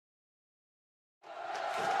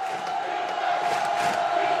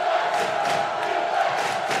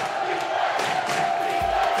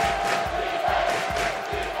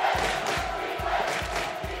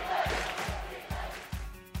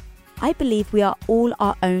I believe we are all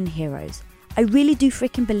our own heroes. I really do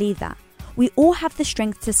freaking believe that. We all have the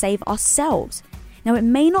strength to save ourselves. Now, it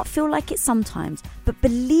may not feel like it sometimes, but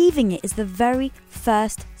believing it is the very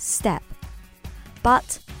first step.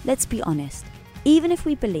 But let's be honest, even if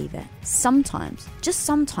we believe it, sometimes, just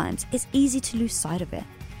sometimes, it's easy to lose sight of it.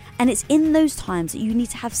 And it's in those times that you need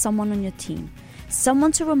to have someone on your team,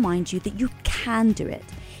 someone to remind you that you can do it,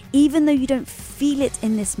 even though you don't feel it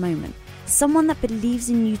in this moment, someone that believes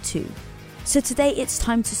in you too. So today it's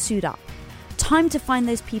time to suit up. Time to find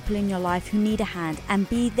those people in your life who need a hand and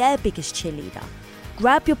be their biggest cheerleader.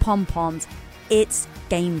 Grab your pom-poms, it's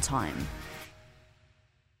game time.